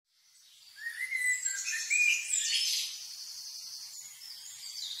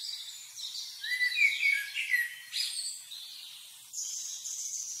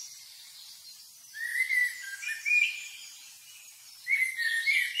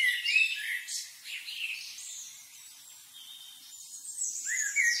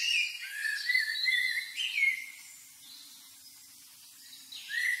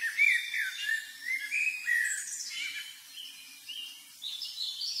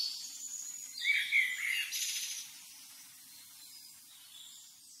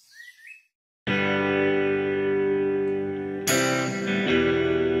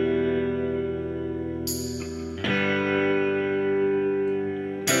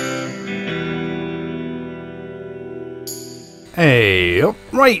Hey up.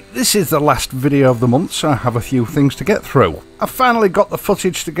 Right, this is the last video of the month, so I have a few things to get through. I finally got the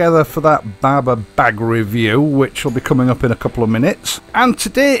footage together for that Barbour bag review, which will be coming up in a couple of minutes. And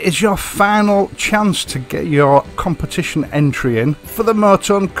today is your final chance to get your competition entry in for the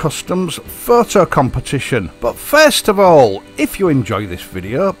Motone Customs photo competition. But first of all, if you enjoy this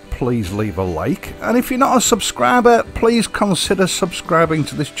video, please leave a like, and if you're not a subscriber, please consider subscribing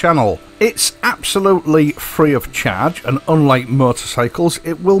to this channel. It's absolutely free of charge, and unlike motorcycles,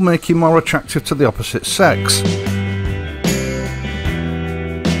 it will make you more attractive to the opposite sex.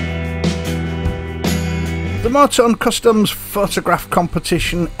 The Motone Customs photograph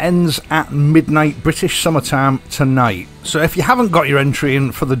competition ends at midnight British summertime tonight, so if you haven't got your entry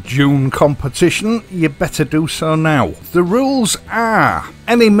in for the June competition, you better do so now. The rules are: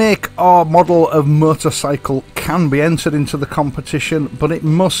 any make or model of motorcycle can be entered into the competition, but it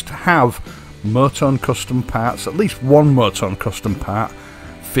must have Motone custom parts, at least one Motone custom part,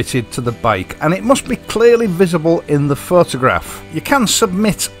 fitted to the bike, and it must be clearly visible in the photograph. You can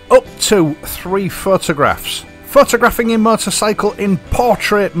submit up to 3 photographs. Photographing your motorcycle in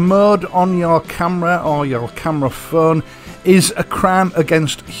portrait mode on your camera or your camera phone is a crime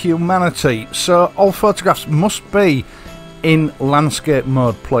against humanity, so all photographs must be in landscape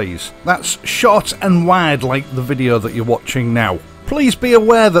mode, please. That's short and wide, like the video that you're watching now. Please be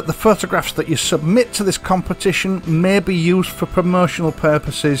aware that the photographs that you submit to this competition may be used for promotional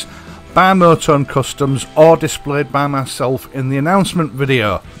purposes by Motone Customs or displayed by myself in the announcement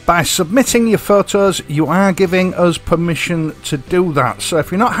video. By submitting your photos, you are giving us permission to do that, so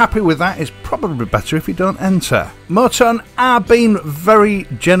if you're not happy with that, it's probably better if you don't enter. Motone are being very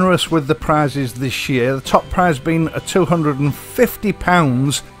generous with the prizes this year, the top prize being a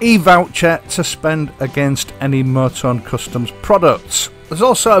 £250 e-voucher to spend against any Motone Customs products. There's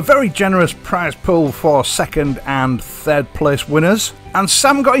also a very generous prize pool for second and third place winners. And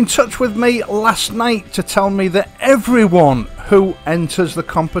Sam got in touch with me last night to tell me that everyone who enters the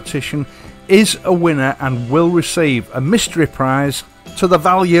competition is a winner and will receive a mystery prize to the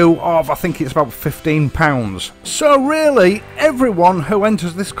value of, I think it's about £15. So really, everyone who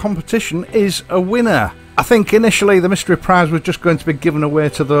enters this competition is a winner. I think initially the mystery prize was just going to be given away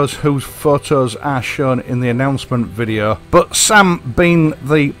to those whose photos are shown in the announcement video, but Sam, being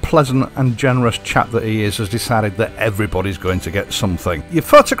the pleasant and generous chap that he is, has decided that everybody's going to get something. Your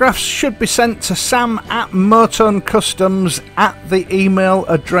photographs should be sent to Sam@Motone Customs at the email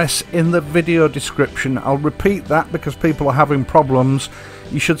address in the video description. I'll repeat that because people are having problems.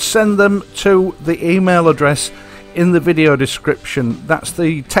 You should send them to the email address in the video description. That's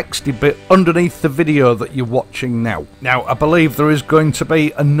the texty bit underneath the video that you're watching now. Now, I believe there is going to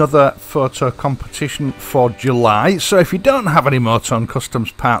be another photo competition for July, so if you don't have any Motone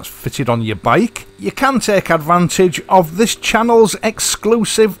Customs parts fitted on your bike, you can take advantage of this channel's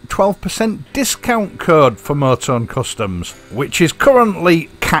exclusive 12% discount code for Motone Customs, which is currently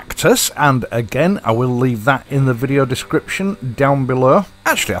Cactus, and again, I will leave that in the video description down below.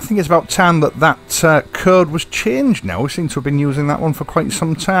 Actually, I think it's about time that code was changed now. We seem to have been using that one for quite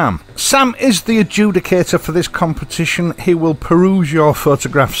some time. Sam is the adjudicator for this competition. He will peruse your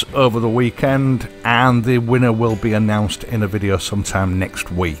photographs over the weekend, and the winner will be announced in a video sometime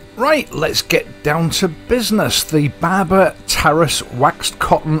next week. Right, let's get down to business. The Barbour TARAS waxed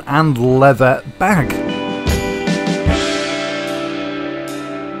cotton and leather bag.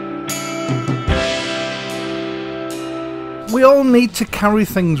 We all need to carry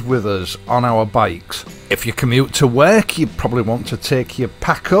things with us on our bikes. If you commute to work, you probably want to take your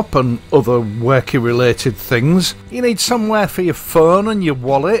pack up and other worky related things. You need somewhere for your phone and your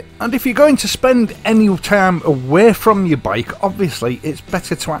wallet. And if you're going to spend any time away from your bike, obviously it's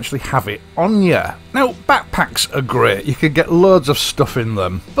better to actually have it on you. Now, backpacks are great, you can get loads of stuff in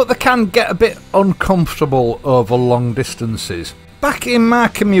them, but they can get a bit uncomfortable over long distances. Back in my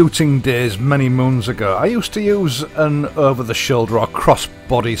commuting days many moons ago, I used to use an over-the-shoulder or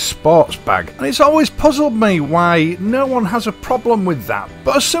cross-body sports bag, and it's always puzzled me why no one has a problem with that.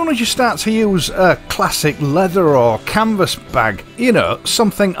 But as soon as you start to use a classic leather or canvas bag, you know,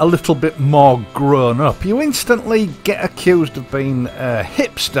 something a little bit more grown up, you instantly get accused of being a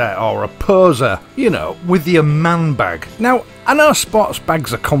hipster or a poser, you know, with your man bag. Now, I know sports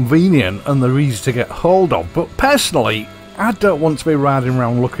bags are convenient and they're easy to get hold of, but personally, I don't want to be riding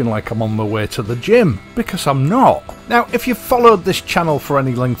around looking like I'm on my way to the gym, because I'm not. Now, if you've followed this channel for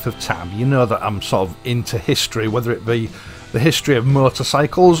any length of time, you know that I'm sort of into history, whether it be the history of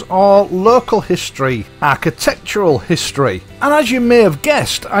motorcycles, or local history, architectural history. And as you may have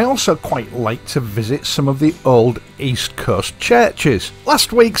guessed, I also quite like to visit some of the old East Coast churches.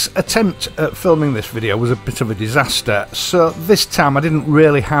 Last week's attempt at filming this video was a bit of a disaster, so this time I didn't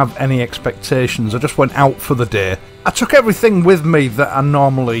really have any expectations. I just went out for the day. I took everything with me that I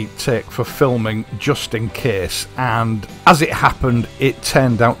normally take for filming just in case, and as it happened, it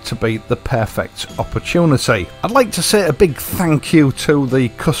turned out to be the perfect opportunity. I'd like to say a big thank you to the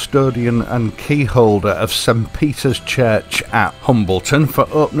custodian and key holder of St Peter's Church at Humbleton for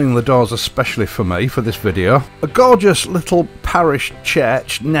opening the doors especially for me for this video. A gorgeous little parish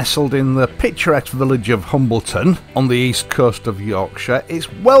church nestled in the picturesque village of Humbleton on the east coast of Yorkshire.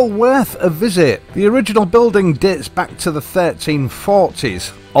 It's well worth a visit. The original building dates back to the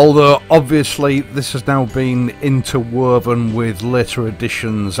 1340s, although obviously this has now been interwoven with later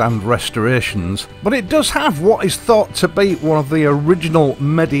additions and restorations, but it does have what is thought to be one of the original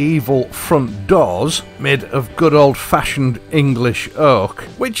medieval front doors, made of good old-fashioned English oak,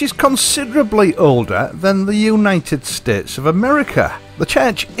 which is considerably older than the United States of America. The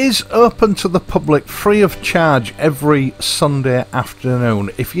church is open to the public free of charge every Sunday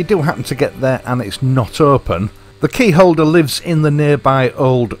afternoon. If you do happen to get there and it's not open, the key holder lives in the nearby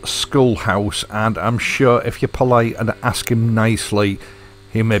old schoolhouse, and I'm sure if you're polite and ask him nicely,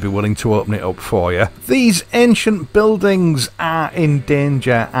 he may be willing to open it up for you. These ancient buildings are in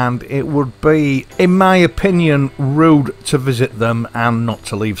danger, and it would be, in my opinion, rude to visit them and not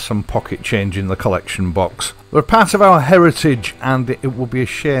to leave some pocket change in the collection box. They're part of our heritage, and it would be a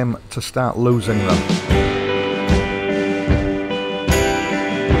shame to start losing them.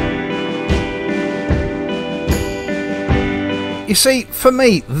 You see, for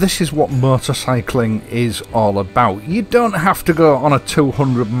me, this is what motorcycling is all about. You don't have to go on a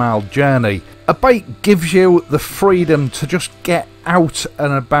 200-mile journey. A bike gives you the freedom to just get out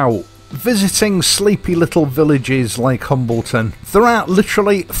and about, visiting sleepy little villages like Humbleton. There are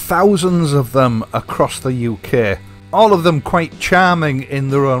literally thousands of them across the UK. All of them quite charming in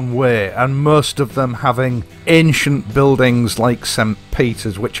their own way, and most of them having ancient buildings like St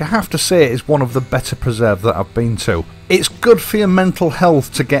Peter's, which I have to say is one of the better preserved that I've been to. It's good for your mental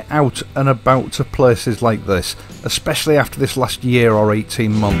health to get out and about to places like this, especially after this last year or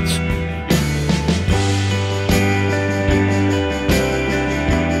 18 months.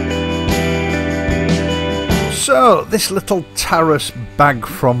 So, this little Taras bag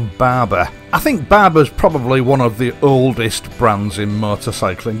from Barbour. I think Barbour's probably one of the oldest brands in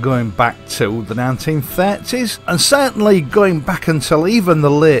motorcycling, going back to the 1930s, and certainly going back until even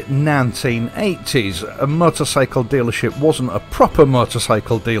the late 1980s. A motorcycle dealership wasn't a proper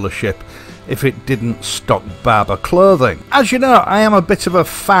motorcycle dealership if it didn't stock Barbour clothing. As you know, I am a bit of a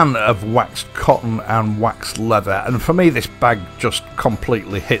fan of waxed cotton and waxed leather, and for me this bag just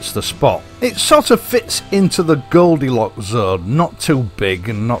completely hits the spot. It sort of fits into the Goldilocks zone, not too big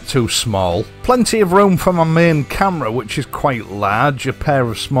and not too small. Plenty of room for my main camera, which is quite large, a pair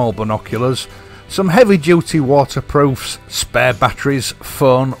of small binoculars, some heavy duty waterproofs, spare batteries,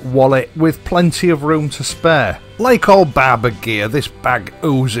 phone, wallet, with plenty of room to spare. Like all Barbour gear, this bag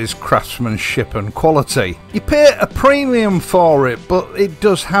oozes craftsmanship and quality. You pay a premium for it, but it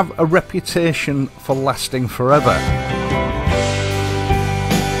does have a reputation for lasting forever.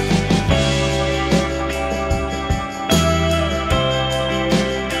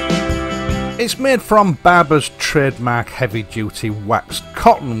 It's made from Barbour's trademark heavy-duty waxed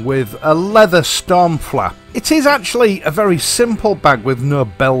cotton with a leather storm flap. It is actually a very simple bag with no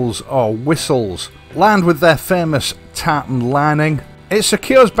bells or whistles. Lined with their famous tartan lining, it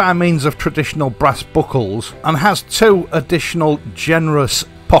secures by means of traditional brass buckles and has two additional generous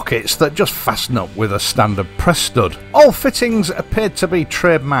pockets that just fasten up with a standard press stud. All fittings appear to be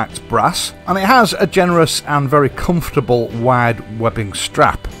trademarked brass, and it has a generous and very comfortable wide webbing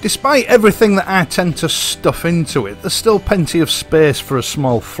strap. Despite everything that I tend to stuff into it, there's still plenty of space for a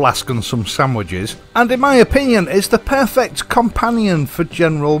small flask and some sandwiches, and in my opinion it's the perfect companion for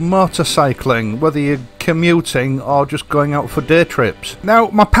general motorcycling, whether you're commuting or just going out for day trips. Now,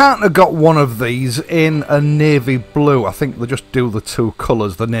 my partner got one of these in a navy blue. I think they just do the two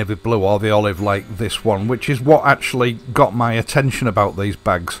colours, the navy blue or the olive, like this one, which is what actually got my attention about these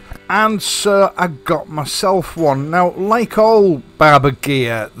bags. And so I got myself one. Now, like all Barbour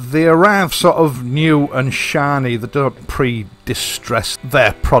gear, they arrive sort of new and shiny. They don't predate distress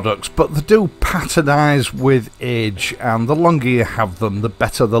their products, but they do patternise with age, and the longer you have them, the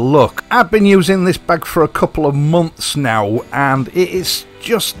better the look. I've been using this bag for a couple of months now, and it is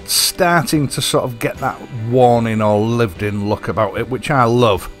just starting to sort of get that worn in or lived in look about it, which I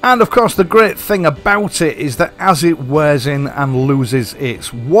love. And of course the great thing about it is that as it wears in and loses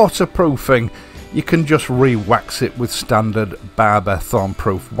its waterproofing, you can just re-wax it with standard Barbour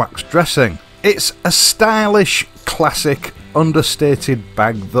thorn-proof wax dressing. It's a stylish, classic, understated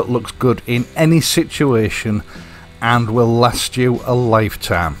bag that looks good in any situation and will last you a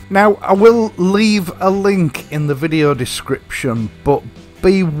lifetime. Now, I will leave a link in the video description, but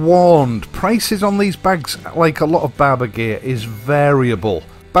be warned, prices on these bags, like a lot of Barbour gear, is variable.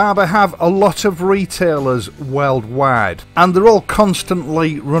 Barbour have a lot of retailers worldwide, and they're all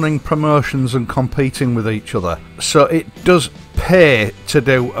constantly running promotions and competing with each other, so it does pay to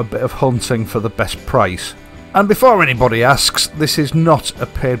do a bit of hunting for the best price. And before anybody asks, this is not a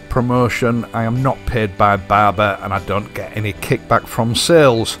paid promotion. I am not paid by Barbour, and I don't get any kickback from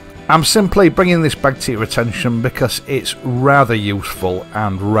sales. I'm simply bringing this bag to your attention because it's rather useful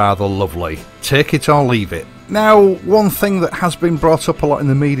and rather lovely. Take it or leave it. Now, one thing that has been brought up a lot in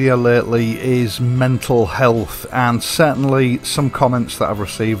the media lately is mental health, and certainly some comments that I've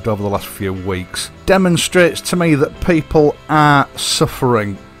received over the last few weeks demonstrates to me that people are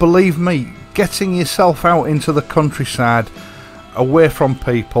suffering. Believe me, getting yourself out into the countryside, away from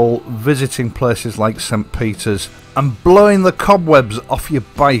people, visiting places like St. Peter's, and blowing the cobwebs off your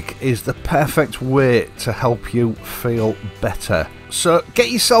bike is the perfect way to help you feel better. So get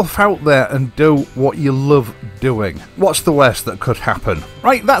yourself out there and do what you love doing. What's the worst that could happen?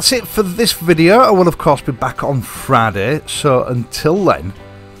 Right, that's it for this video. I will of course be back on Friday, so until then,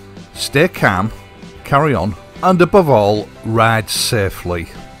 stay calm, carry on, and above all, ride safely.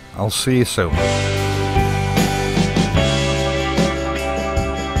 I'll see you soon.